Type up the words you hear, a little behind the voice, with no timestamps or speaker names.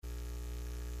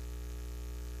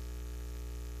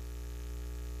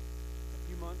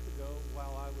ago,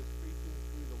 while I was preaching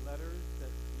through the letters that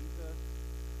Jesus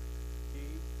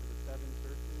gave to the seven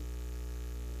churches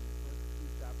in the first two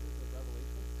chapters of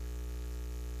Revelation,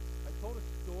 I told a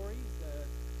story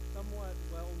that's somewhat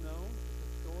well known. It's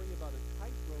a story about a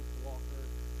tightrope walker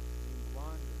named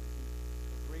Blondin.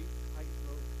 He's a great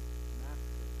tightrope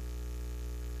master.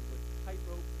 He would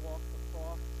tightrope walk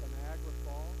across the Niagara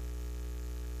Falls.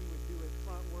 He would do it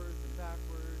frontwards and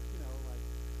backwards, like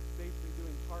basically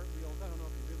doing cartwheels. I don't know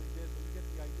if he really did, but you get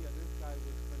the idea. This guy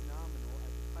was phenomenal at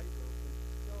the tightrope and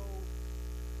so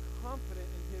confident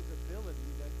in his ability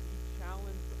that he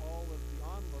challenged all of the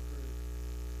onlookers.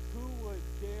 Who would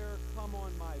dare come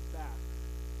on my back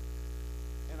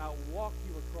and I'll walk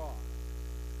you across?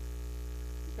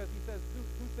 Because he says,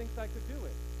 who thinks I could do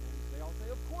it? And they all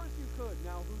say, of course you could.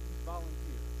 Now who's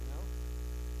volunteer?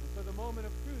 And so the moment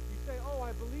of truth, you say, oh,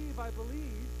 I believe,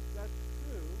 that's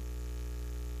true.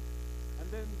 And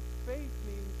then faith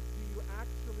means, do you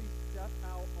actually step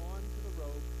out onto the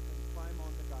rope and climb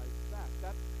on the guy's back?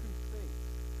 That's true faith.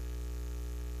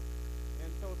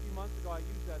 And so a few months ago, I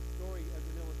used that story as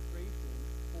an illustration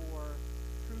for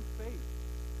true faith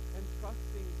and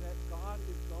trusting that God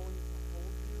is going to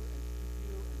hold you and keep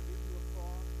you and get you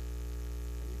across.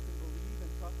 And you can believe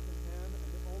and trust in Him. And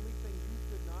the only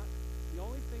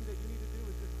thing that you need to do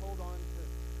is just hold on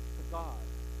to God.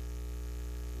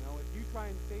 If you try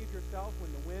and save yourself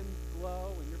when the winds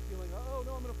blow and you're feeling, oh,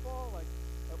 no, I'm going to fall. Like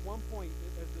at one point,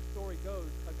 as the story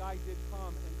goes, a guy did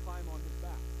come and climb on his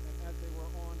back. And as they were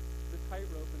on the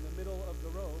tightrope in the middle of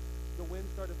the rope, the wind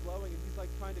started blowing, and he's like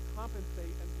trying to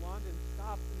compensate, and Blondin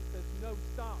stops and he says, no,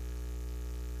 stop.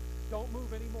 Don't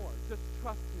move anymore. Just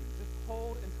trust me. Just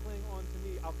hold and cling on to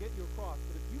me. I'll get you across.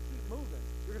 But if you keep moving,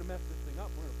 you're going to mess this thing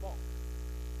up. We're going to fall.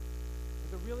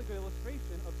 It's a really good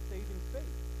illustration of saving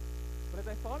faith. But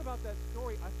as I thought about that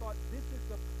story, I thought this is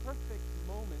the perfect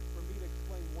moment for me to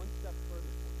explain one step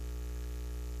further for you.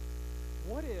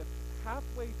 What if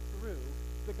halfway through,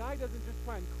 the guy doesn't just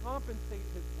try and compensate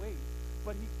his weight,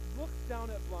 but he looks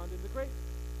down at Blondin, the great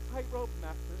tightrope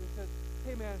master, and says,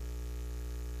 hey man,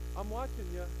 I'm watching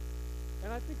you,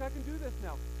 and I think I can do this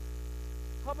now.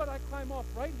 How about I climb off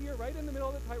right here, right in the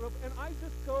middle of the tightrope, and I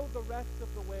just go the rest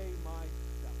of the way myself?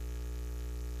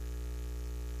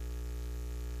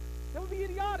 That would be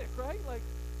idiotic, right? Like,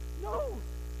 no,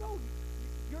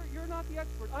 you're not the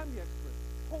expert. I'm the expert.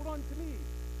 Hold on to me.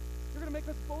 You're going to make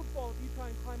us both fall if you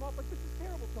try and climb off. Like, this is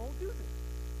terrible. Don't do this.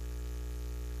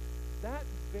 That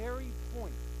very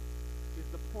point is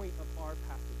the point of our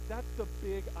passage. That's the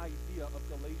big idea of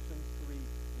Galatians 3,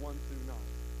 1 through 9.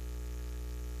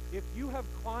 If you have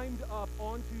climbed up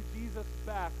onto Jesus'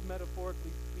 back,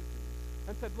 metaphorically speaking,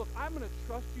 and said, look, I'm going to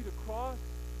trust you to cross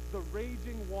the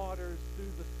raging waters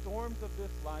through the storms of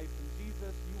this life, and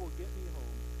Jesus, you will get me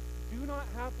home. Do not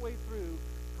halfway through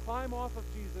climb off of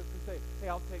Jesus and say, hey,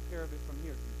 I'll take care of it from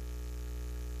here, Jesus.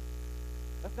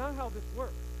 That's not how this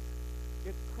works.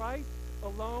 It's Christ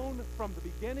alone from the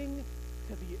beginning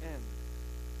to the end.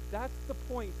 That's the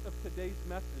point of today's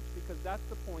message, because that's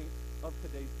the point of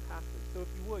today's passage. So if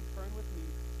you would, turn with me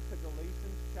to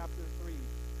Galatians chapter 3,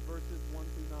 verses 1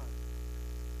 through 9.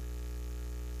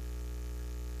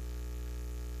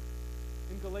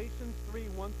 In Galatians 3,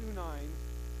 1 through 9,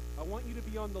 I want you to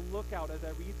be on the lookout as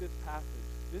I read this passage.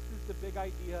 This is the big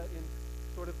idea in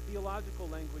sort of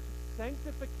theological language.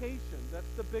 Sanctification,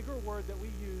 that's the bigger word that we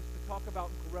use to talk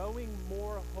about growing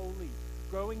more holy,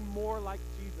 growing more like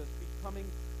Jesus, becoming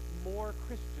more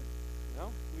Christian.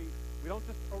 We don't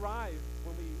just arrive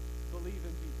when we believe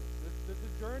in Jesus. There's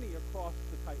a journey across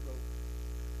the tightrope.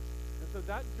 And so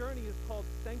that journey is called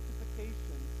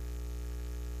sanctification.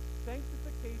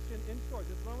 Sanctification, in short,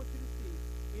 this is what I want you to see.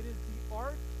 It is the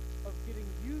art of getting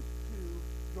used to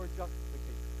your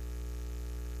justification.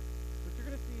 What you're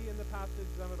going to see in the passage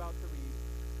I'm about to read,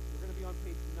 we're going to be on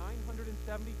page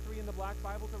 973 in the black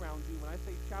Bibles around you. When I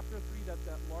say chapter 3, that's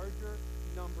that larger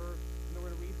number, and then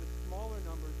we're going to read the smaller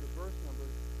numbers, the verse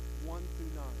numbers, 1 through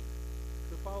 9.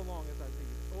 So follow along as I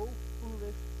read. O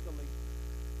foolish Galatians,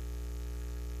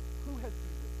 who has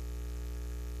bewitched?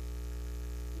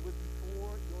 It was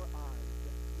before your eyes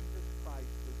that Jesus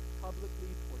Christ was publicly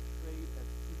portrayed as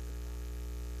crucified.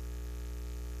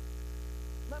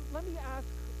 Let me ask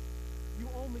you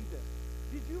only this.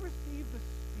 Did you receive the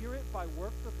Spirit by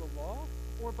works of the law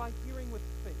or by hearing with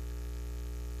faith?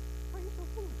 Why are you so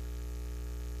foolish?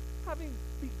 Having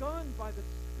begun by the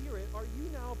Spirit, are you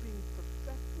now being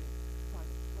perfected by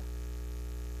the flesh?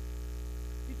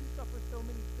 Did you suffer so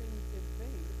many things in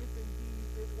vain, if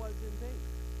indeed it was in vain?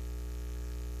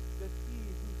 Does he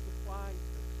who supplies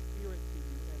the Spirit to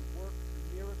you and works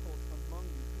miracles among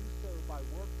you do so by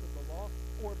works of the law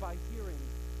or by hearing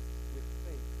with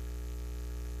faith.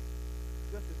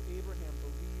 Just as Abraham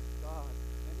believed God,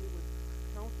 and it was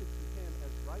counted to him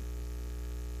as righteousness,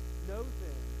 know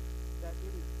then that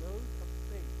it is those of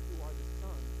faith who are the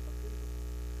sons of Abraham.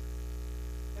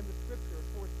 And the scripture,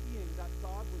 foreseeing that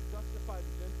God would justify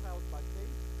the Gentiles by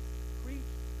faith,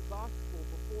 preached the gospel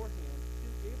beforehand to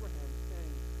Abraham,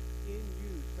 saying, in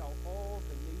you shall all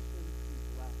the nations be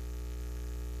blessed.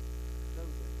 So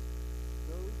then,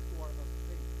 those who are of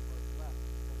faith are blessed,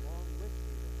 along with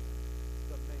Abraham,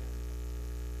 the man of faith.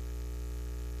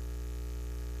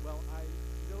 Well, I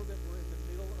know that we're in the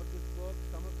middle of this book.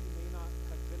 Some of you may not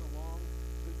have been along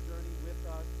the journey with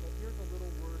us, but here's a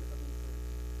little word of encouragement.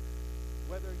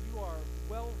 Whether you are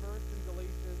well-versed in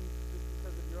Galatians just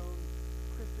because of your own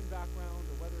Christian background,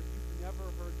 or whether you've never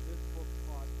heard this book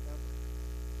taught ever,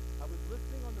 I was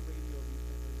listening on the radio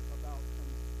recently about some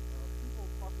people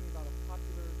talking about a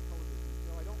popular television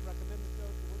show. I don't recommend the show,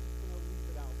 so we're just going to leave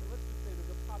it out. But let's just say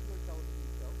there's a popular television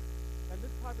show, and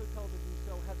this popular television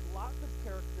show has lots of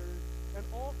characters and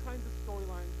all kinds of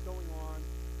storylines going on,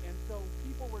 and so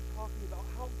people were talking about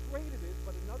how great it is,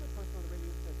 but another person on the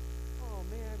radio said, oh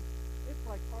man, it's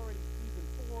like already season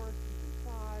 4, season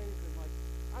 5, and like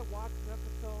I watched an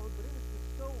episode, but it was just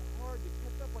so hard to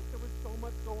catch up. Like there was so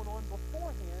much going on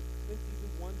beforehand in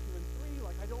seasons 1, 2, and 3.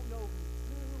 Like I don't know who's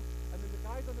who. And then the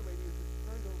guys on the radio just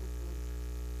turned over to him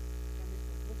and they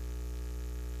said, listen,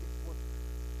 it's worth it.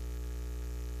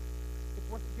 It's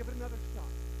worth it. Give it another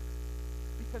shot.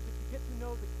 Because if you get to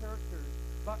know the characters,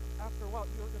 but after a while,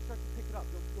 you'll start to pick it up.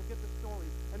 You'll get the story.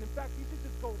 And in fact, you should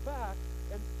just go back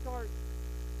and start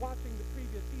watching the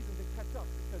previous seasons and catch up.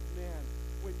 Because man,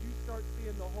 when you start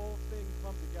seeing the whole thing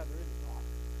come together, it is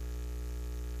awesome.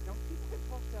 Now, people can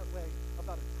talk that way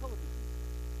about a television show,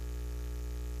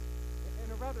 and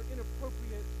a rather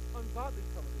inappropriate, ungodly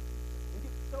television show, and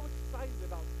get so excited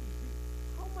about TV.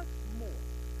 How much more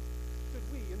should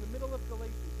we, in the middle of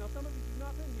Galatians, now some of you have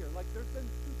not been here, like there's been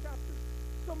 2 chapters,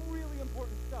 some really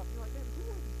important stuff. You're like, man, who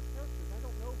are these characters? I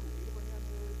don't know who Abraham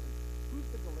is, and who's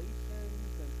the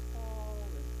Galatians, and Paul,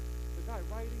 and the guy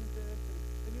writing this,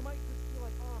 and you might just feel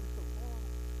like, oh, I'm so lost.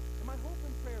 And my hope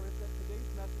and prayer is that today's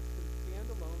message can stand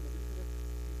alone, and even if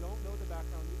you don't know the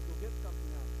background, you'll get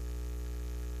something out of it.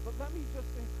 But let me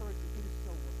just encourage you, it is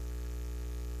so worth it.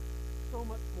 So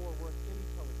much more worth any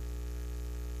television.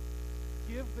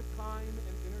 Give the time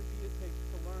and energy it takes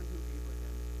to learn who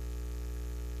Abraham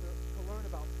is, to learn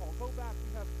about Paul. Go back.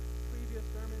 We have previous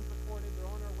sermons recorded.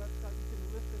 They're on our website. You can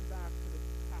listen back to the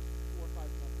past 4 or 5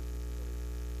 messages.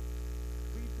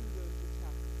 Read through the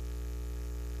chapters.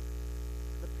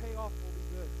 The payoff will be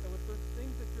good. So if there's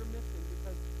things that you're missing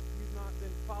because you've not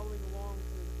been following along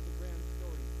in the grand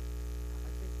story, I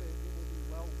think that it will be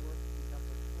well worth the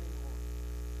effort. Hang on.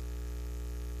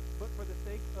 But for the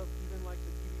sake of even like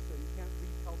the TV show, you can't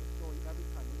retell the story every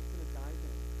time. We're just going to dive in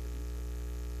to each one.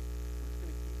 We're just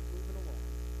going to keep moving along.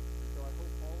 And so I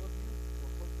hope all of you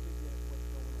will hopefully get what's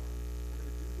going on. We're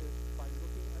going to do this by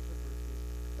looking at the verses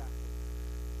backwards.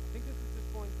 I think this is just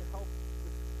going to help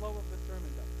the flow of the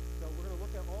sermon better. So we're going to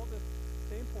look at all the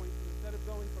same points, and instead of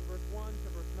going from verse 1 to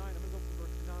verse 9, I'm going to go from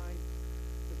verse 9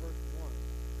 to verse 1.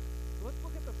 So let's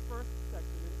look at the first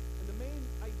section, and the main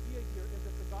idea here is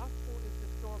that the gospel is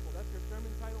historical. That's your sermon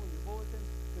title in your bulletin.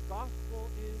 The gospel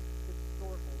is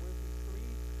historical. We're going to see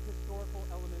 3 historical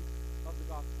elements of the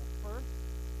gospel. First,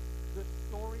 the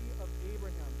story of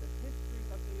Abraham, the history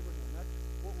of Abraham. That's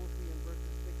what we'll see in verses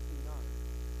 6 through 9.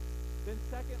 Then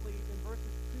secondly, in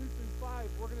verses 2 through 5,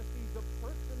 we're going to see the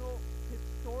personal,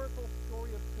 historical story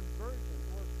of conversion,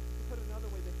 or to put it another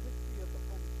way, the history of the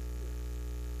Holy Spirit.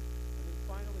 And then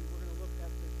finally, we're going to look at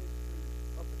the history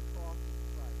of the cross of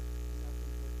Christ, and that's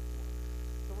in verse 1.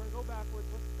 So we're going to go backwards.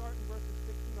 Let's start in verses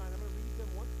 6 through 9. I'm going to read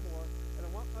them once more, and I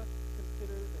want us to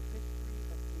consider the history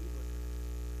of Abraham.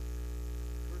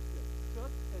 Verse 6.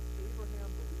 Just as Abraham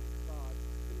believed God,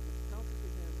 and it was counted to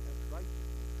him as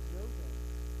righteousness, know then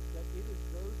that it is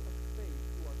those of faith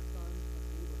who are sons of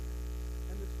Abraham.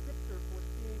 And the scripture,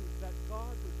 foreseeing that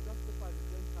God would justify the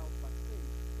Gentiles by faith,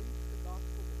 preached the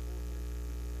gospel beforehand to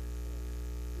Abraham, saying,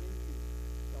 in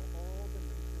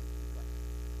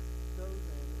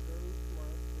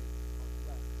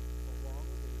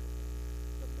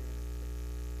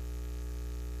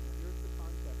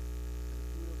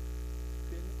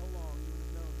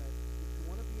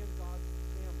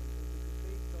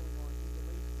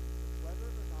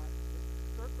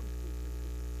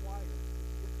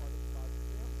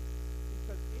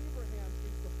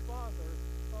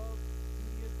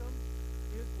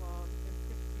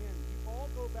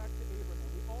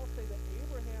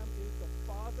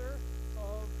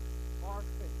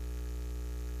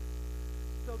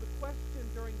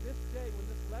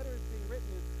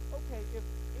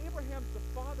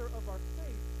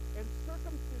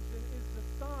a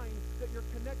sign that you're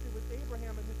connected with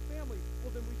Abraham and his family,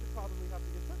 well, then we should probably have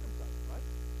to get circumcised, right?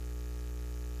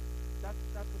 That's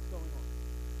what's going on.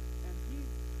 And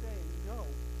he's saying, no,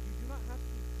 you do not have to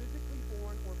be physically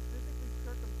born or physically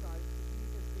circumcised to be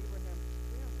in Abraham's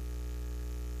family.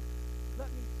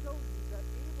 Let me show you that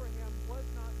Abraham was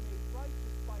not made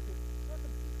righteous by his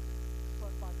circumcision,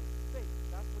 but by his faith.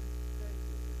 That's what he's saying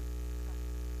here in this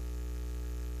passage.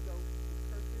 So the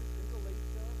churches in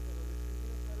Galatia that are receiving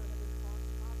this letter have been taught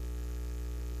the opposite.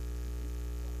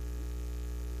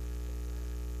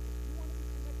 If you want to be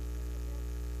connected to Abraham,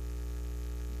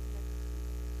 be connected to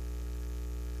Abraham.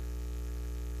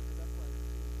 So that's why in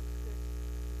verse 6,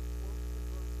 he quotes the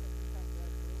verse that we had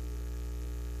read earlier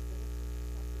in Genesis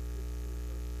chapter 15,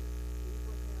 verse 6.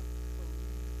 Abraham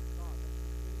believed God. That's the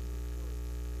same root word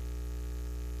for faith.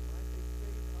 When I say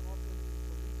faith, I also mean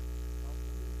belief. I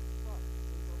also mean trust.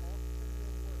 Those are all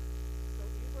synonym words. So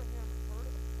Abraham heard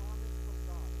a promise from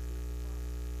God. Here's the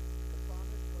promise. The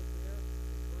promise was there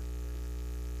in verse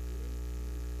 3. In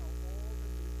you shall all the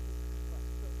nations be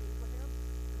blessed. So Abraham,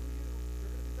 through you,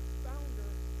 you're going to be the founder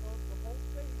of the whole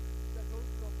faith that goes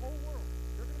to the whole world.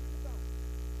 You're going to be the founder.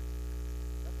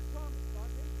 That's a promise God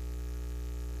made you.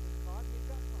 And when God made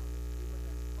that promise,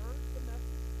 Abraham heard the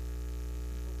message, and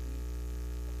he believed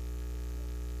it.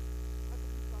 I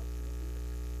believe God's going to do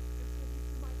this. It's going to be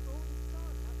through my own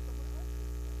son, not someone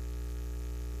else's son.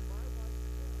 Through my wife,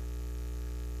 Sarah.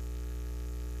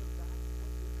 So that's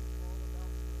what this is all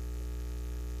about.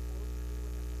 Quoting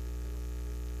Abraham as his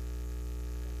illustration.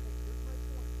 And hey, here's my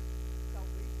point.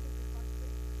 Salvation is by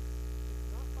faith. It's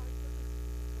not by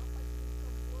circumcision. It's not by doing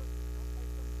some work. It's not by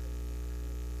something you need to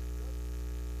do. It's just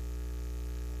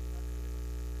that's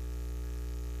Abraham.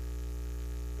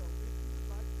 So if you would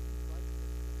like to be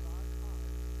righteous in God's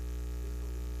eyes, then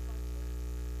believe by faith.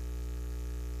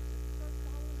 And if you start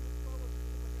following the flow of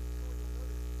Abraham's story, you'll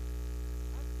notice,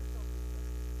 ask yourself this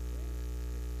question. When did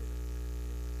Genesis 15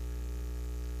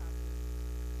 happen?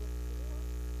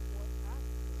 Before or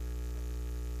after circumcision?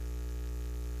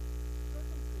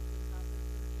 Circumcision happened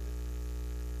in Genesis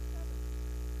 17.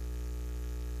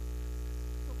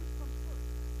 So which comes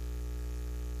first?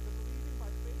 The believing by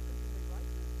faith and being made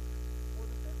righteous, or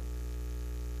the circumcision?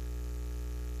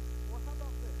 Or how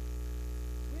about this?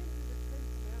 When did the Ten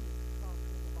Commandments come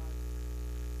in the Bible?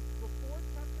 Before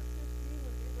chapter 15,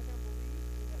 when Abraham believed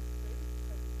and he had faith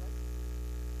because he righteousness?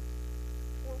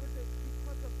 Or was it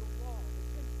because of the law, the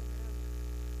Ten Commandments,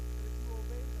 that if you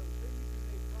obey those, then you'd be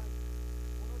made righteous?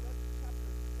 Well, no, that's chapter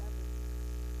 7.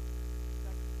 It's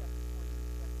actually chapter 20 in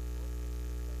the second book.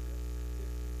 There's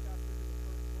 15 chapters in the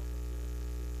first book of Genesis,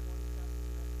 there's 20 chapters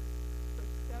next. So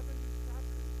 70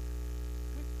 chapters.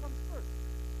 Which comes first?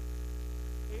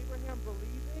 Abraham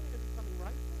believing and becoming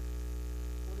righteous,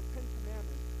 or the Ten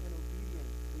Commandments and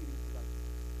obedience leading to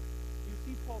righteousness? You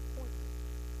see Paul's point here.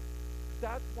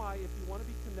 That's why if you want to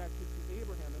be connected to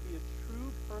Abraham and be a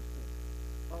true person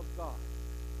of God,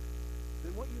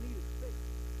 then what you need is faith.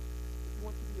 If you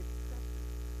want to be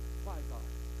accepted by God,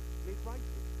 made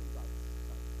righteous in God's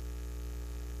sight.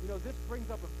 You know, this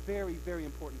brings up a very, very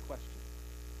important question.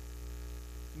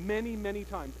 Many, many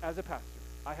times as a pastor,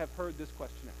 I have heard this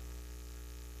question asked.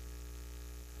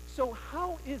 So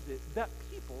how is it that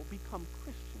people become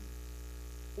Christians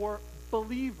or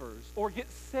believers or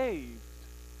get saved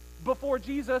before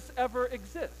Jesus ever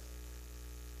exists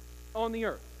on the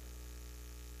earth?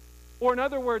 Or in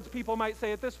other words, people might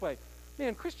say it this way,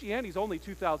 man, Christianity's only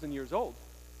 2,000 years old.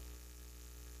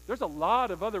 There's a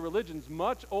lot of other religions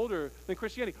much older than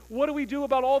Christianity. What do we do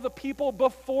about all the people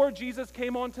before Jesus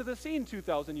came onto the scene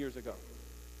 2,000 years ago?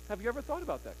 Have you ever thought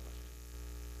about that question?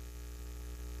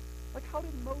 Like, how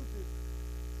did Moses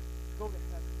go to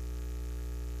heaven?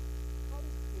 How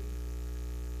did David,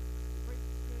 the great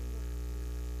king of the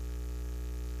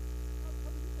Jews, how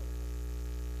did he go to heaven?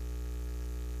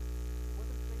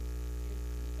 Wasn't faith in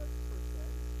Jesus per se,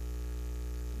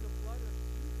 in the blood of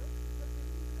Jesus, because they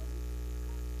didn't even know who Jesus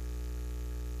was?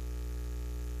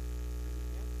 And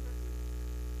the answer is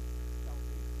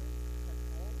salvation has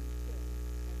always been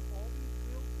and always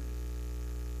will be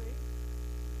faith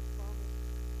in the promise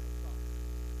of God.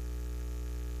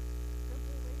 Simple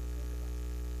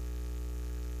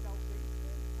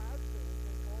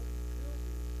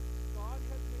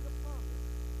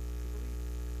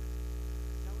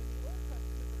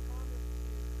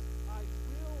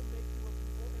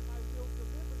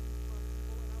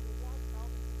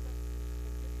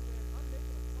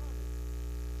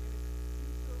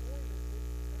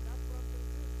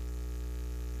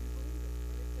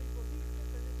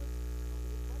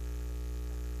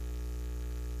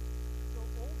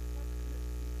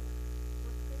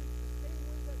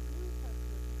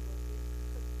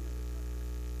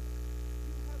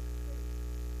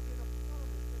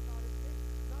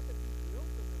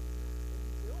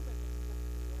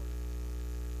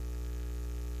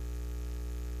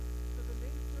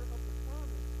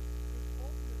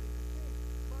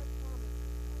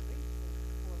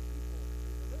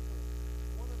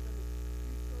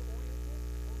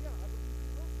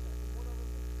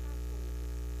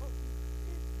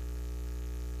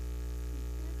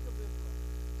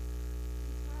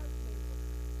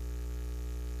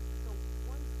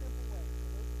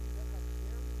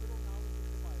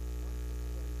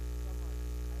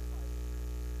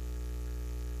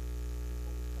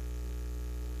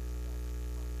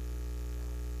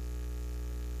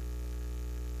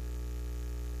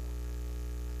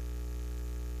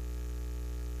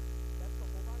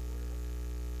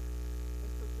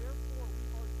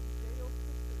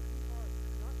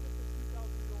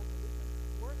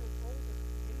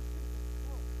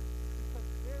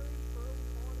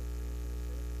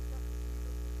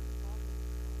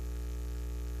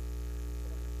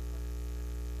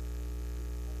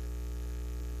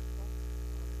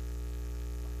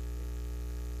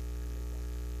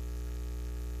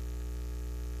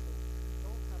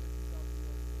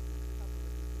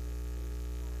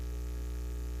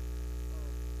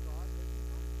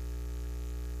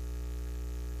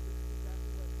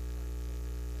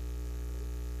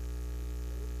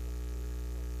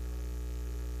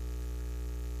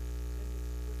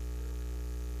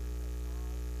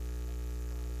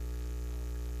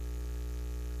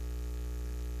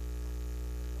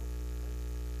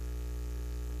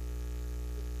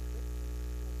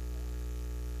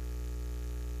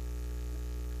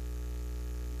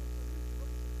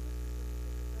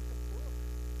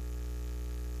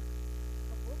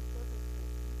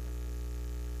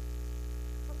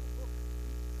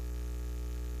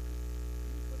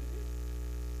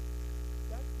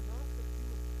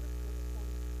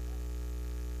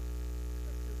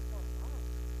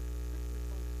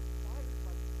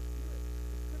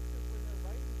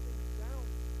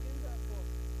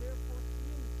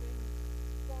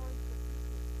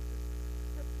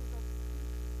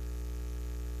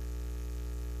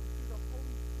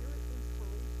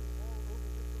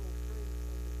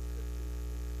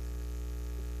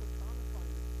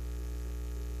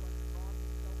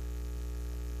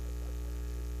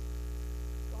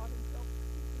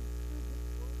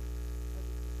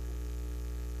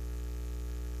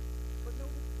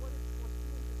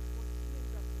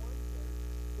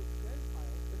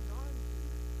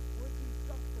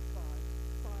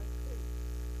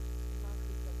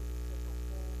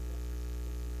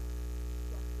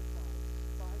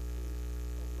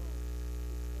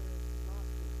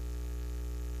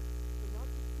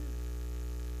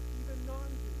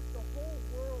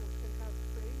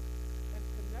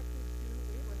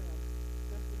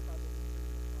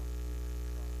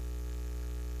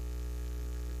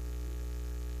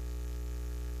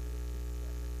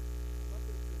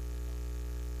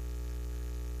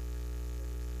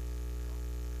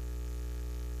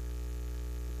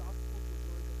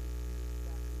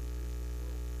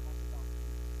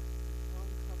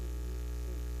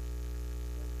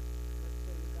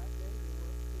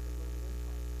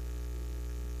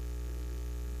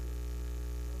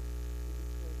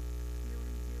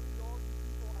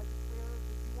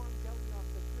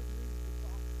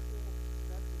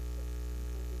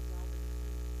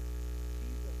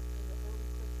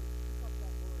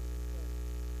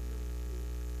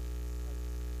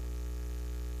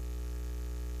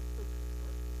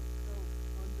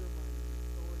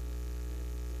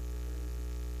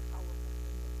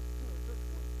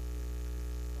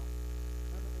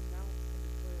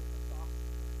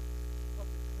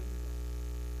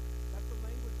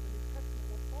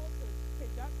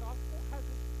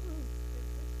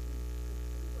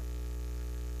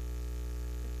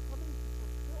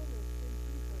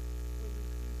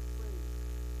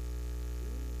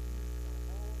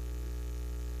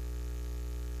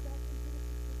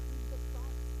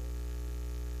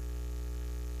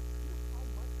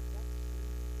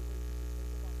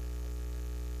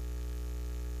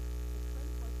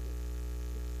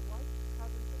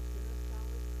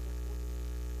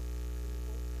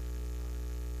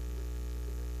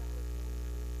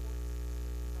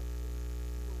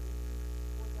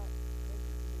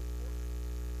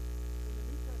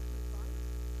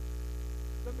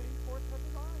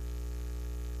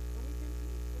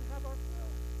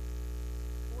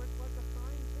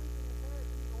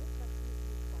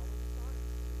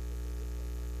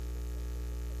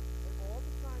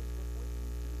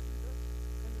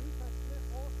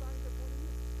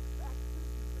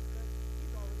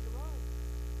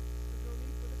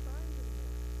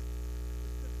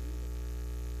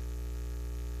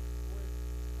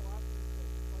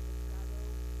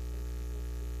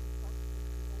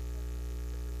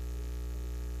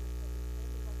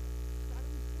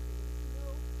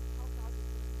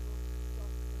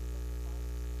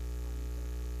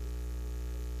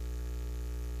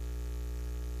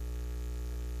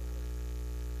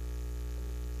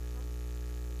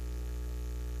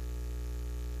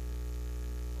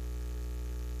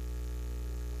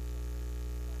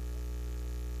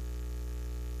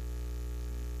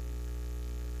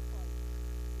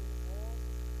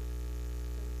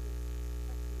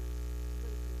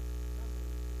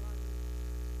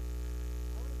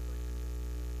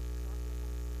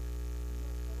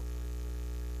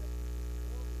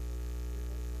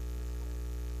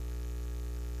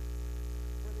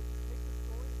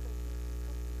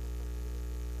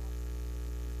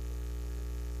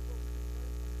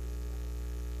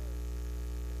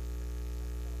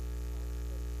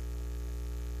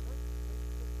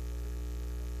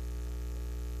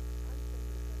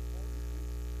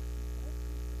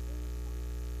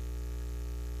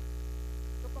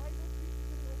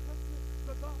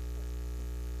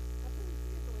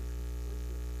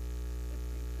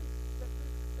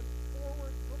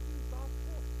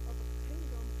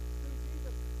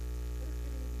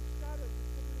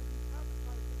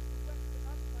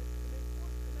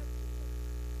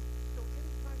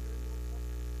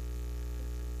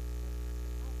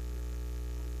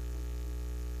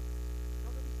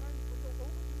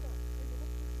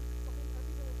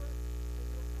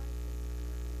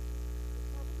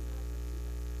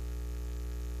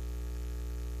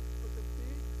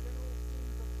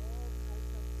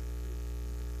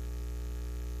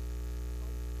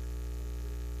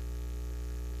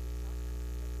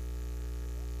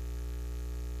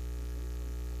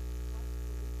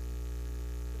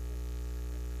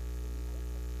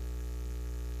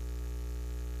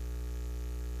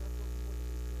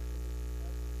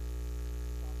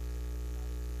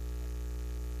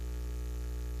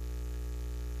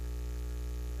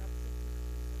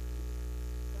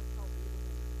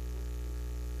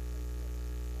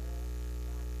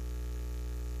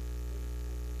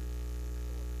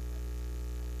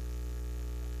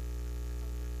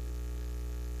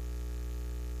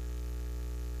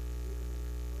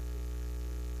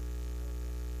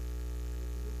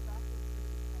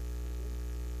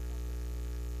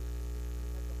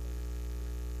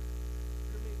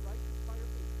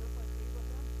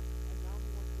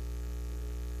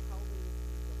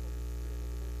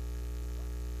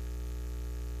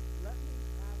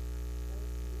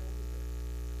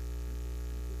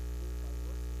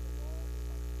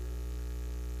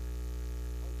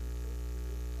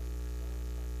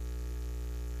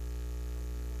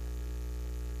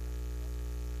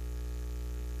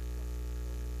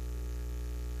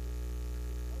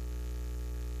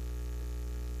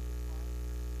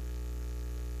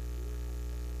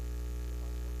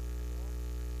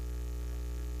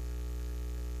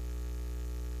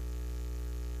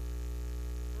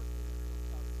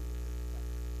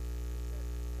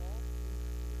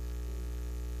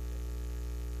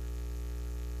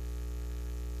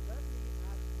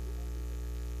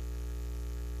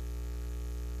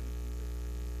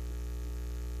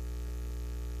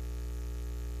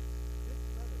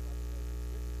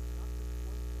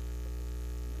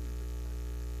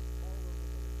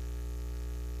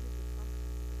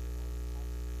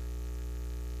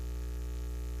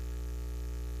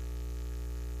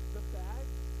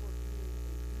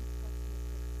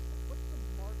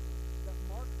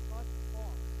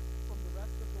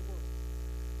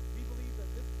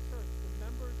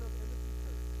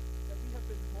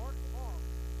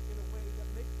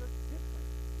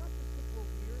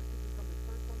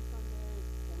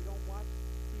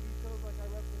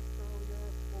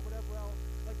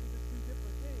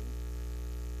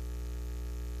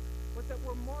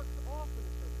we're marked off in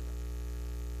a certain way.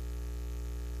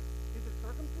 Is it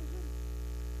circumcision?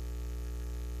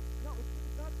 No,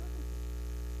 it's not circumcision.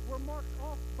 We're marked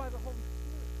off by the Holy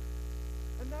Spirit.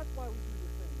 And that's why we do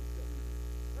the things that we do.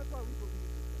 That's why we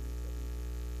believe the things that we do.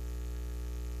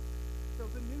 So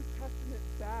the New Testament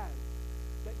badge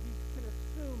that you can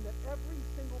assume that every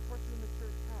single person in the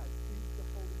church has is the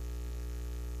Holy Spirit.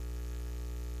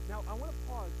 Now, I want to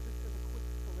pause just as a quick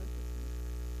parenthesis,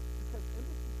 because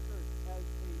Embassy Church, as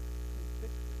a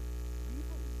conviction, we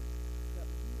believe that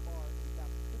we are a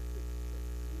baptistic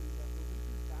church, meaning that when we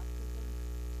do baptisms,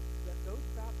 that those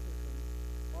baptisms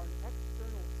are an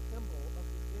external symbol of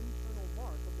the internal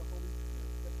mark of the Holy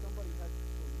Spirit, that somebody has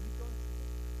believed on Jesus,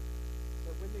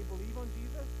 that when they believe on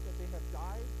Jesus, that they have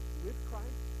died with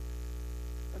Christ,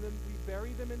 and then we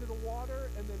bury them into the water,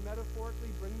 and then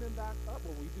metaphorically bring them back up.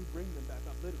 Well, we do bring them back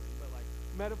up, literally, but like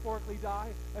metaphorically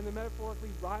die, and then metaphorically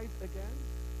rise again.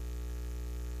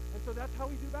 And so that's how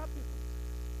we do baptism.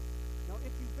 Now,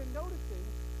 if you've been noticing,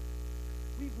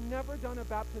 we've never done a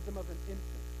baptism of an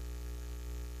infant.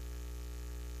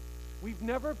 We've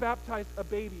never baptized a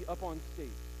baby up on stage.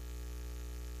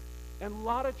 And a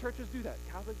lot of churches do that.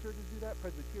 Catholic churches do that.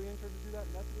 Presbyterian churches do that.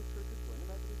 Methodist churches, Roman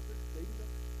Methodist churches, they do that.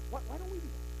 Why don't we do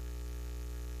that?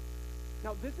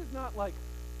 Now, this is not like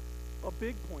a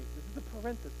big point. This is a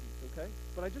parenthesis, okay?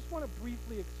 But I just want to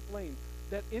briefly explain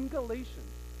that in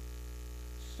Galatians,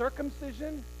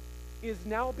 circumcision is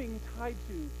now being tied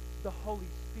to the Holy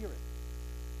Spirit.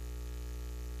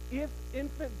 If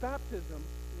infant baptism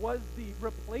was the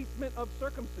replacement of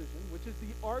circumcision, which is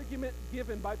the argument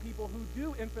given by people who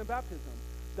do infant baptism,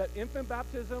 that infant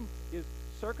baptism is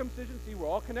circumcision. See, we're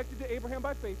all connected to Abraham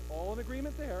by faith, all in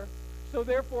agreement there. So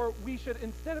therefore, we should,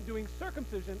 instead of doing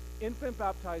circumcision, infant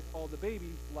baptize all the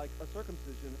babies like a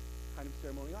circumcision kind of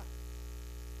ceremonial act.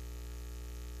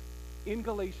 In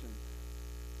Galatians,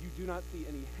 you do not see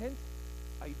any hint,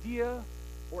 idea,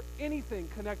 or anything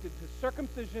connected to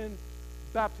circumcision,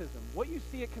 baptism. What you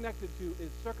see it connected to is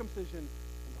circumcision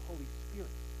and the Holy Spirit.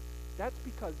 That's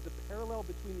because the parallel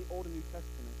between the Old and New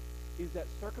Testament is that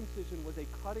circumcision was a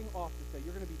cutting off to say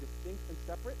you're going to be distinct and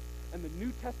separate, and the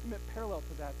New Testament parallel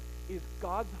to that is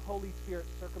God's Holy Spirit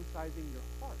circumcising your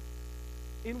heart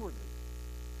inwardly.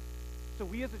 So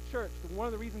we as a church, one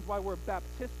of the reasons why we're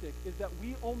baptistic is that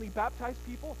we only baptize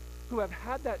people who have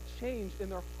had that change in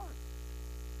their heart,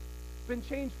 been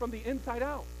changed from the inside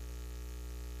out.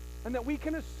 And that we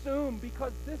can assume,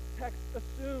 because this text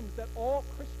assumes that all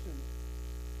Christians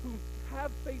who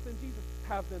have faith in Jesus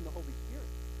have then the Holy Spirit.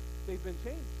 They've been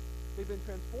changed. They've been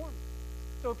transformed.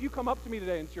 So if you come up to me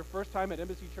today and it's your first time at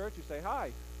Embassy Church, you say,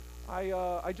 hi,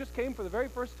 I just came for the very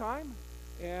first time,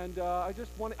 and I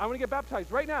want to get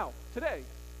baptized right now, today.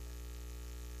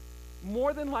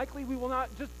 More than likely, we will not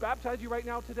just baptize you right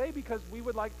now today because we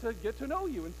would like to get to know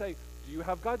you and say, do you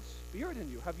have God's Spirit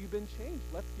in you? Have you been changed?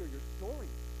 Let's hear your story.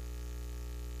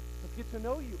 Let's get to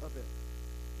know you a bit.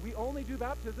 We only do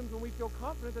baptisms when we feel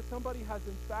confident that somebody has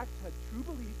in fact had true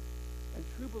belief, and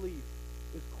true belief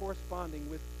is corresponding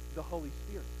with the Holy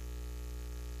Spirit.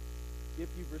 If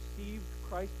you've received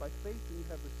Christ by faith, then you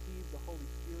have received the Holy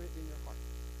Spirit in your heart.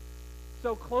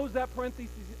 So close that parenthesis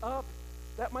up.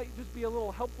 That might just be a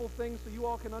little helpful thing so you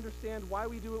all can understand why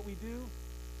we do what we do.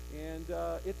 And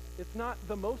it's not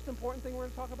the most important thing we're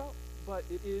going to talk about, but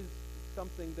it is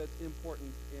something that's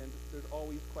important, and there's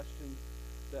always questions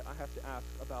that I have to ask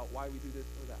about why we do this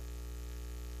or that.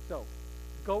 So,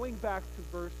 going back to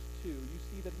verse 2, you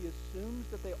see that he assumes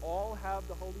that they all have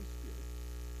the Holy Spirit,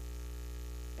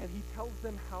 and he tells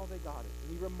them how they got it,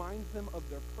 and he reminds them of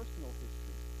their personal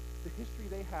history, the history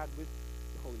they had with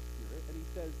the Holy Spirit, and he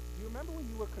says, do you remember when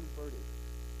you were converted?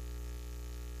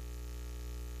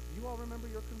 You all remember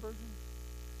your conversion?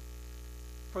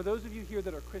 For those of you here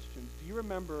that are Christians, do you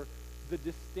remember the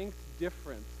distinct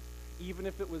difference, even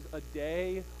if it was a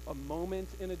day, a moment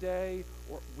in a day,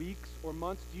 or weeks or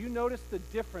months? Do you notice the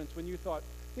difference when you thought,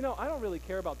 you know, I don't really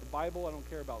care about the Bible, I don't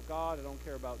care about God, I don't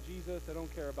care about Jesus, I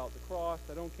don't care about the cross,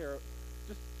 I don't care,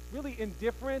 just really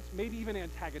indifferent, maybe even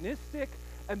antagonistic,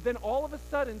 and then all of a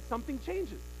sudden something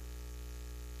changes.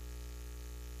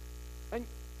 And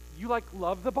you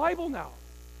love the Bible now.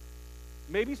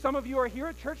 Maybe some of you are here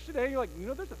at church today, you're like, you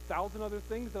know, there's 1,000 other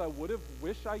things that I would have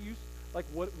wished I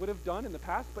would have done in the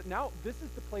past, but now this is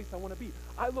the place I want to be.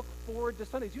 I look forward to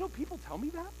Sundays. You know, people tell me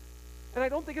that, and I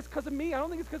don't think it's because of me. I don't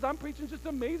think it's because I'm preaching just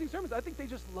amazing sermons. I think they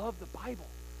just love the Bible.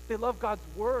 They love God's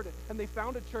Word, and they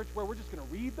found a church where we're just going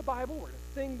to read the Bible, we're going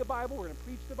to sing the Bible, we're going to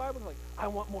preach the Bible. They're like, I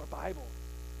want more Bible.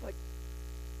 Like,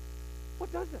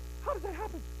 what does that? How does that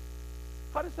happen?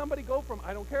 How does somebody go from,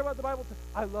 I don't care about the Bible, to,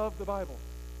 I love the Bible?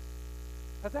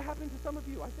 Has that happened to some of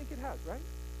you? I think it has, right?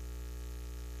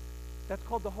 That's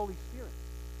called the Holy Spirit.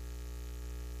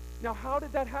 Now, how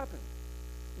did that happen?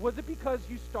 Was it because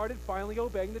you started finally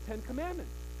obeying the Ten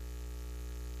Commandments?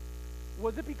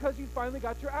 Was it because you finally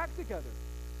got your act together?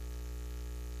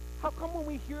 How come when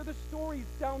we hear the stories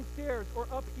downstairs or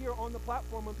up here on the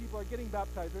platform when people are getting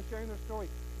baptized or sharing their story,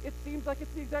 it seems like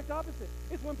it's the exact opposite?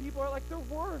 It's when people are like their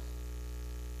worst.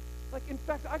 Like, in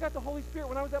fact, I got the Holy Spirit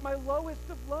when I was at my lowest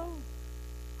of lows.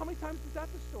 How many times is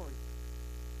that the story?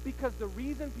 Because the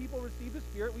reason people receive the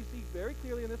Spirit, we see very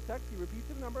clearly in this text, he repeats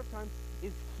it a number of times,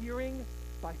 is hearing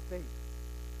by faith.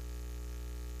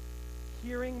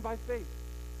 Hearing by faith.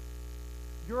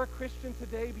 You're a Christian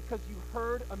today because you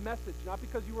heard a message, not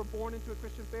because you were born into a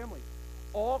Christian family.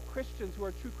 All Christians who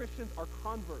are true Christians are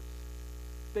converts.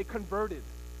 They converted.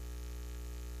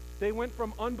 They went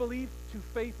from unbelief to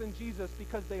faith in Jesus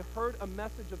because they heard a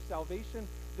message of salvation,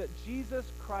 that Jesus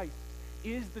Christ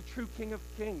is the true King of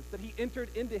Kings, that he entered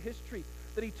into history,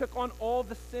 that he took on all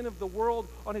the sin of the world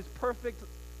on his perfect,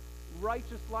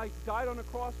 righteous life, died on a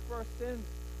cross for our sins,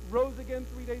 rose again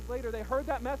 3 days later. They heard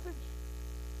that message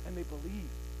and they believed.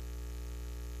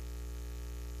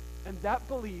 And that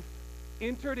belief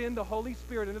entered in the Holy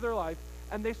Spirit into their life,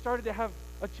 and they started to have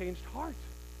a changed heart.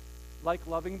 Like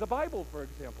loving the Bible, for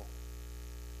example.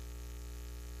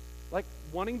 Like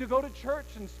wanting to go to church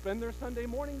and spend their Sunday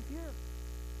mornings here.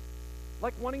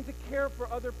 Like wanting to care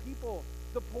for other people,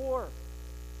 the poor,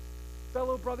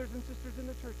 fellow brothers and sisters in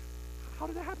the church. How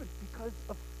did that happen? Because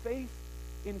of faith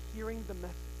in hearing the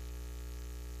message.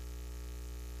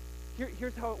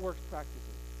 Here's how it works practically.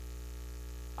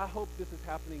 I hope this is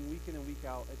happening week in and week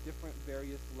out at different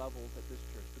various levels at this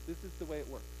church, but this is the way it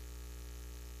works.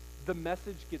 The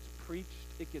message gets preached,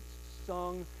 it gets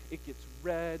sung, it gets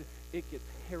read, it gets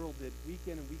heralded week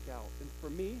in and week out. And for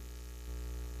me,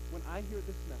 when I hear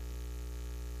this message,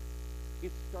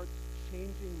 it starts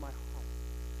changing my heart.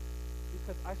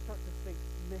 Because I start to think,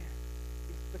 man,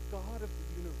 if the God of the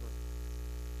universe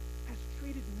has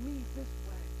treated me this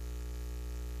way,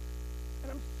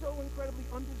 and I'm so incredibly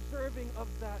undeserving of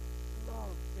that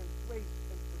love and grace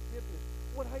and forgiveness,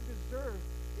 what I deserve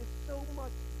is so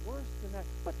much worse than that.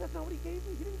 But that's not what he gave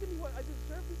me. He didn't give me what I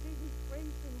deserved. He gave me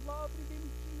grace and love, and he gave me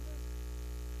Jesus.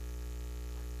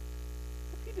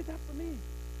 If he did that for me,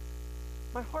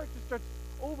 my heart just starts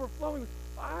overflowing.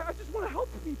 I just want to help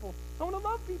people. I want to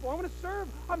love people. I want to serve.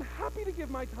 I'm happy to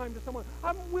give my time to someone.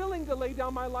 I'm willing to lay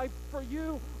down my life for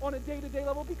you on a day-to-day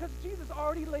level because Jesus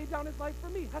already laid down his life for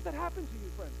me. Has that happened to you,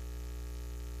 friends?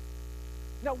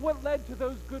 Now, what led to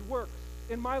those good works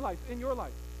in my life, in your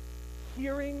life?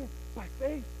 Hearing by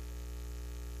faith.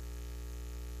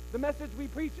 The message we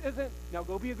preach isn't, now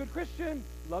go be a good Christian,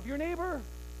 love your neighbor.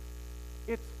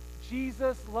 It's,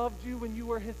 Jesus loved you when you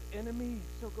were his enemy,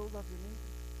 so go love your neighbor.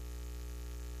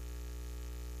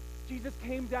 Jesus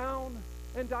came down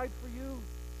and died for you,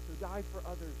 so die for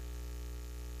others.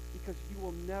 Because you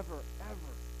will never,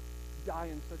 ever die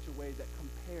in such a way that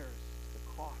compares to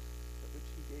the cost at which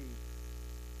he gave.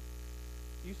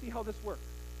 Do you see how this works?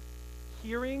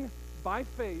 Hearing by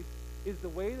faith is the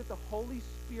way that the Holy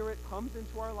Spirit comes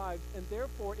into our lives, and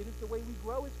therefore it is the way we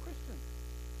grow as Christians.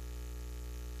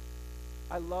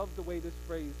 I love the way this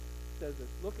phrase says this.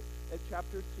 Look at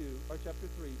chapter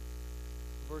 3,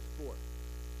 verse 4.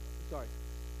 Sorry,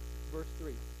 verse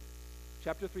 3.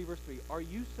 Chapter 3, verse 3. Are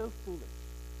you so foolish?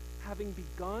 Having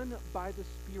begun by the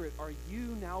Spirit, are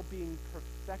you now being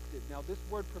perfected? Now, this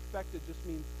word perfected just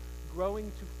means growing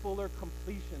to fuller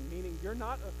completion, meaning you're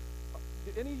not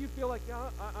did any of you feel like, yeah,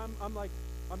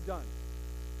 I'm done.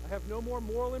 I have no more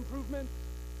moral improvement,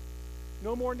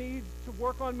 no more needs to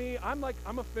work on me. I'm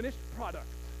a finished product.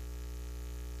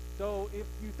 So if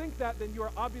you think that, then you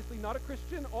are obviously not a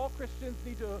Christian. All Christians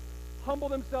need to humble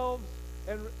themselves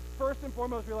and first and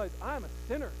foremost realize, I'm a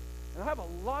sinner and I have a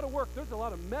lot of work. There's a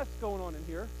lot of mess going on in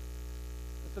here.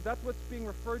 And so that's what's being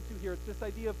referred to here. It's this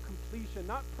idea of completion,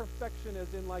 not perfection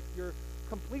as in like you're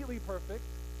completely perfect,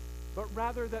 but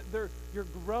rather that you're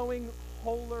growing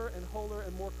wholer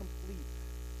and more complete.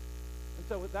 And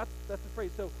so that's the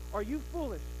phrase. So are you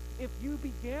foolish? If you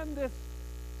began this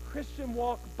Christian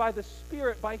walk by the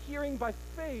Spirit, by hearing by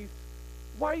faith,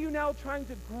 why are you now trying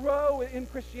to grow in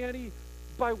Christianity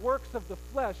by works of the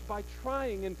flesh, by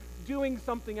trying and doing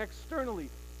something externally?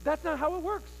 That's not how it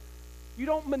works. You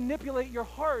don't manipulate your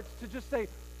hearts to just say,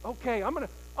 okay, I'm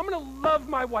gonna love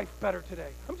my wife better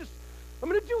today. I'm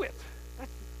gonna do it.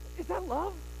 Is that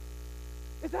love?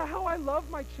 Is that how I love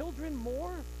my children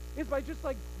more? Is by just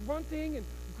like grunting and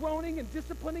groaning and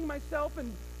disciplining myself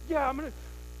and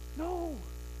no.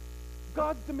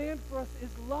 God's demand for us is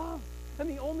love. And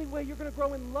the only way you're going to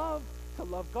grow in love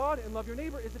to love God and love your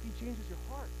neighbor is if he changes your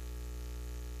heart.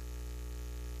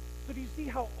 So do you see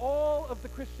how all of the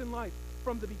Christian life,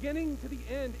 from the beginning to the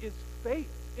end, is faith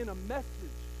in a message?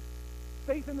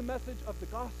 Faith in the message of the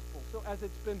gospel. So as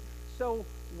it's been so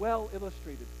well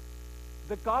illustrated,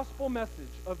 the gospel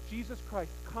message of Jesus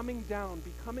Christ coming down,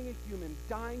 becoming a human,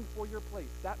 dying for your place,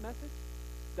 that message,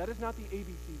 that is not the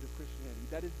ABCs of Christianity.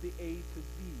 That is the A to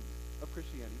Z of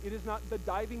Christianity. It is not the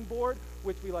diving board,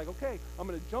 which we like, okay, I'm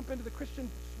going to jump into the Christian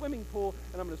swimming pool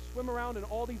and I'm going to swim around in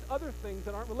all these other things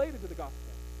that aren't related to the gospel.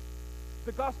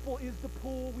 The gospel is the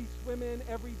pool we swim in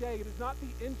every day. It is not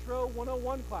the Intro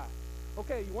 101 class.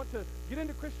 Okay, you want to get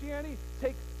into Christianity?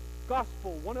 Take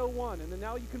Gospel 101, and then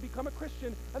now you can become a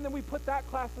Christian, and then we put that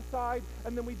class aside,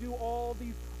 and then we do all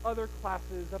these other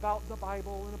classes about the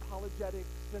Bible and apologetics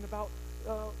and about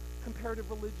comparative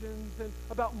religions and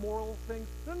about moral things.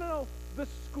 No. The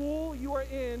school you are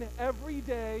in every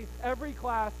day, every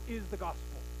class is the gospel.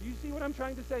 Do you see what I'm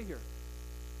trying to say here?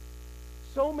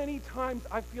 So many times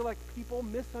I feel like people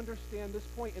misunderstand this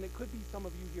point, and it could be some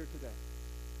of you here today.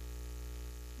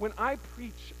 When I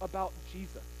preach about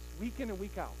Jesus, week in and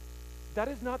week out, that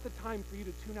is not the time for you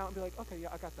to tune out and be like, okay, yeah,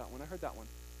 I got that one. I heard that one.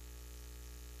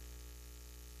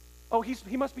 Oh,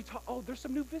 he must be oh, there's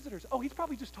some new visitors. Oh, he's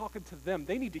probably just talking to them.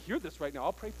 They need to hear this right now.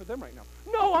 I'll pray for them right now.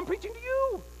 No, I'm preaching to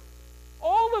you.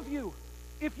 All of you.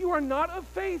 If you are not of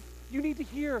faith, you need to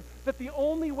hear that the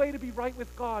only way to be right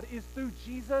with God is through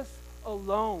Jesus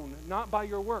alone, not by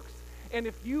your works. And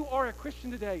if you are a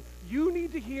Christian today, you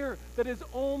need to hear that it is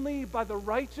only by the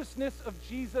righteousness of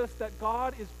Jesus that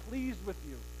God is pleased with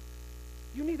you.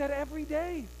 You need that every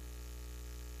day.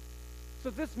 So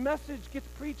this message gets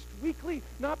preached weekly,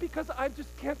 not because I just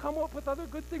can't come up with other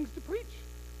good things to preach.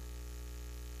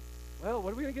 Well,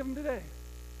 what are we going to give them today?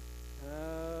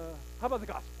 How about the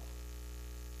gospel?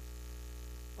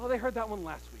 Well, they heard that one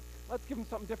last week. Let's give them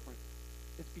something different.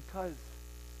 It's because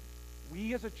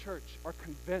we as a church are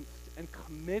convinced and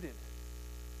committed,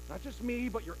 not just me,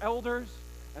 but your elders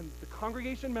and the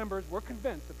congregation members, we're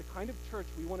convinced that the kind of church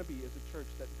we want to be is a church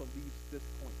that believes this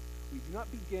point. We do not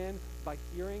begin by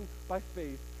hearing by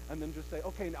faith and then just say,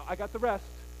 okay, now I got the rest.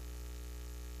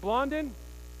 Blondin,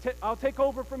 I'll take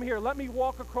over from here. Let me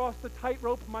walk across the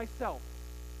tightrope myself.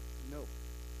 No.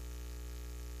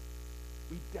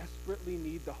 We desperately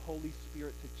need the Holy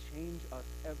Spirit to change us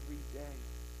every day.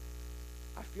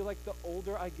 I feel like the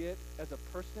older I get as a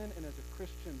person and as a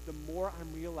Christian, the more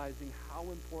I'm realizing how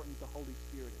important the Holy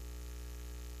Spirit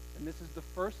is. And this is the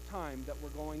first time that we're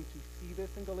going to see this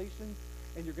in Galatians,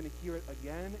 and you're going to hear it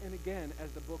again and again as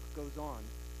the book goes on.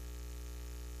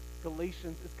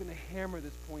 Galatians is going to hammer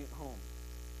this point home.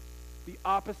 The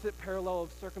opposite parallel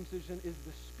of circumcision is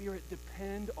the Spirit.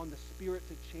 Depend on the Spirit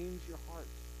to change your heart.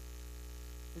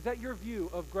 Is that your view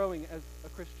of growing as a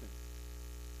Christian?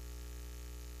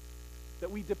 That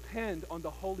we depend on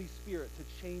the Holy Spirit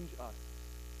to change us.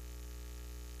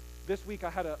 This week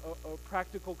I had a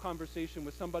practical conversation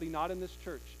with somebody not in this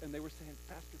church, and they were saying,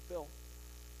 Pastor Phil,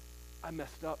 I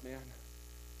messed up, man.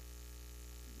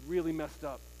 Really messed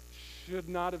up. Should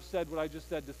not have said what I just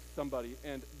said to somebody,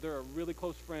 and they're a really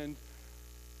close friend,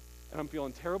 and I'm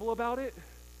feeling terrible about it,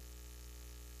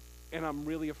 and I'm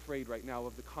really afraid right now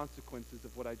of the consequences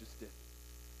of what I just did.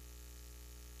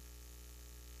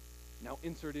 Now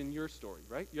insert in your story,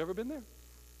 right? You ever been there?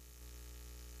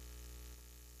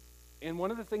 And one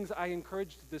of the things I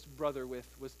encouraged this brother with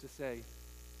was to say,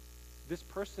 this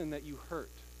person that you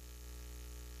hurt,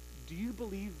 do you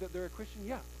believe that they're a Christian?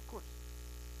 Yeah, of course.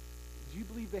 Do you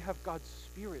believe they have God's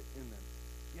Spirit in them?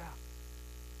 Yeah.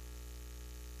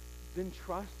 Then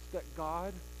trust that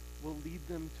God will lead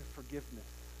them to forgiveness.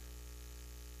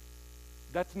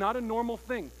 That's not a normal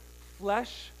thing.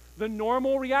 Flesh, the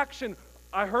normal reaction.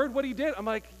 I heard what he did. I'm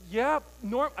like, yeah,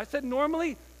 I said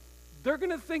normally, they're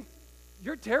going to think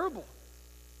you're terrible.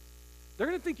 They're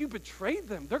going to think you betrayed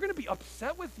them. They're going to be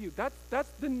upset with you. That's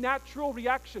the natural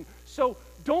reaction. So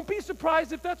don't be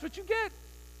surprised if that's what you get.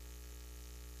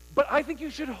 But I think you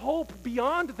should hope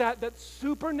beyond that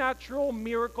supernatural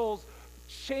miracles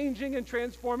changing and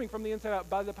transforming from the inside out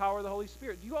by the power of the Holy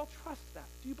Spirit. Do you all trust that?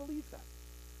 Do you believe that?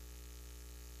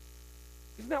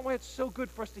 Isn't that why it's so good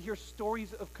for us to hear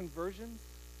stories of conversions?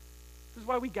 This is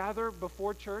why we gather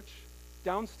before church,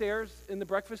 downstairs in the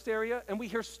breakfast area, and we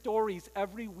hear stories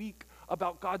every week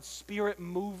about God's Spirit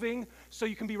moving so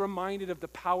you can be reminded of the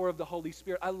power of the Holy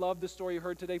Spirit. I love the story you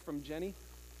heard today from Jenny.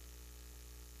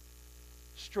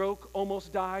 Stroke,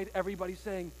 almost died. Everybody's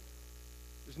saying,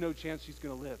 there's no chance she's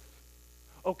going to live.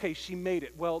 Okay, she made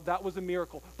it. Well, that was a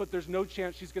miracle, but there's no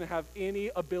chance she's going to have any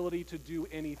ability to do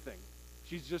anything.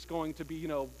 she's just going to be,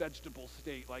 vegetable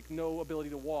state, like no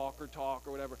ability to walk or talk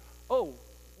or whatever. Oh,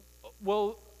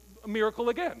 well, a miracle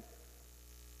again.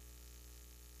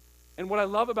 And what I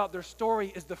love about their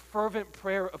story is the fervent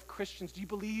prayer of Christians. Do you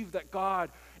believe that God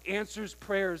answers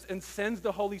prayers and sends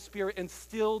the Holy Spirit and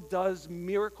still does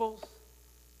miracles?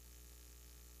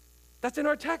 That's in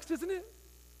our text, isn't it?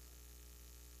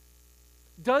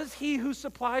 Does he who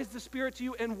supplies the Spirit to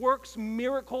you and works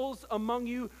miracles among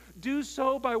you do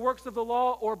so by works of the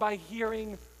law or by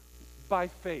hearing by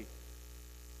faith?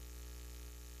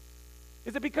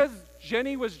 Is it because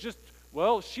Jenny was just,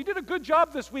 well, she did a good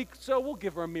job this week, so we'll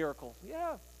give her a miracle?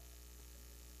 Yeah.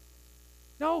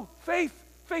 No, faith.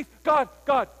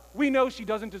 God, we know she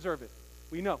doesn't deserve it.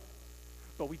 We know.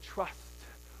 But we trust.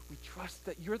 We trust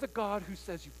that you're the God who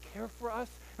says you care for us,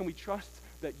 and we trust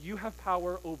that you have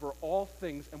power over all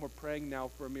things, and we're praying now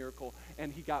for a miracle.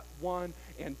 And he got 1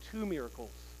 and 2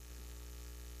 miracles.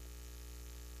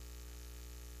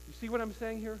 You see what I'm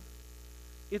saying here?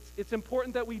 It's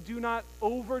important that we do not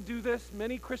overdo this.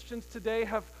 Many Christians today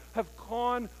have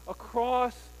gone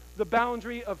across the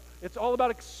boundary of, it's all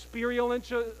about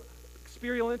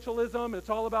experientialism. It's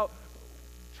all about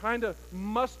trying to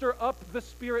muster up the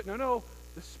Spirit. No.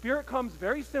 The Spirit comes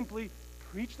very simply,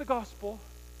 preach the gospel,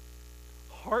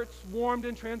 hearts warmed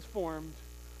and transformed,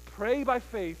 pray by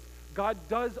faith. God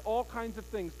does all kinds of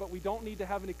things, but we don't need to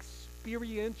have an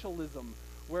experientialism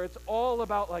where it's all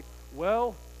about like,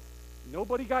 well,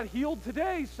 nobody got healed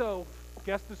today, so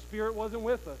guess the Spirit wasn't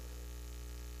with us.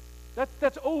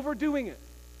 That's overdoing it.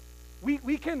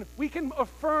 We can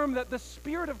affirm that the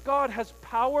Spirit of God has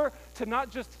power to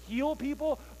not just heal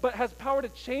people, but has power to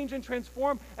change and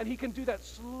transform, and he can do that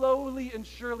slowly and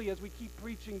surely as we keep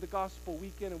preaching the gospel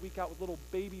week in and week out with little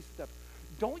baby steps.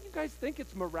 Don't you guys think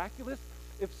it's miraculous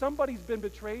if somebody's been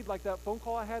betrayed, like that phone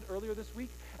call I had earlier this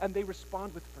week, and they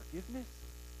respond with forgiveness?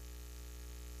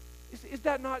 Is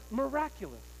that not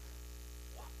miraculous?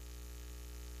 What?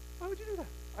 Why would you do that?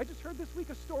 I just heard this week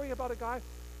a story about a guy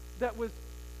that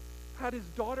had his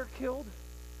daughter killed,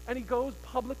 and he goes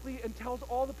publicly and tells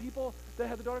all the people that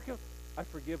had the daughter killed, I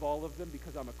forgive all of them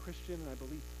because I'm a Christian and I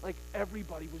believe. Like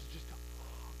everybody was just,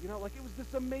 like it was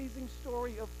this amazing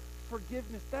story of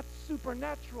forgiveness. That's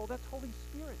supernatural. That's Holy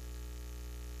Spirit.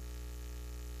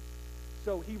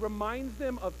 So he reminds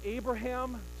them of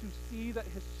Abraham to see that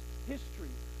his history,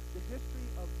 the history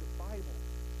of the Bible,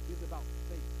 is about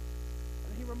faith.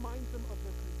 And he reminds them of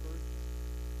their conversion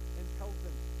and tells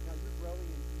them, now you're growing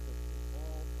in Jesus.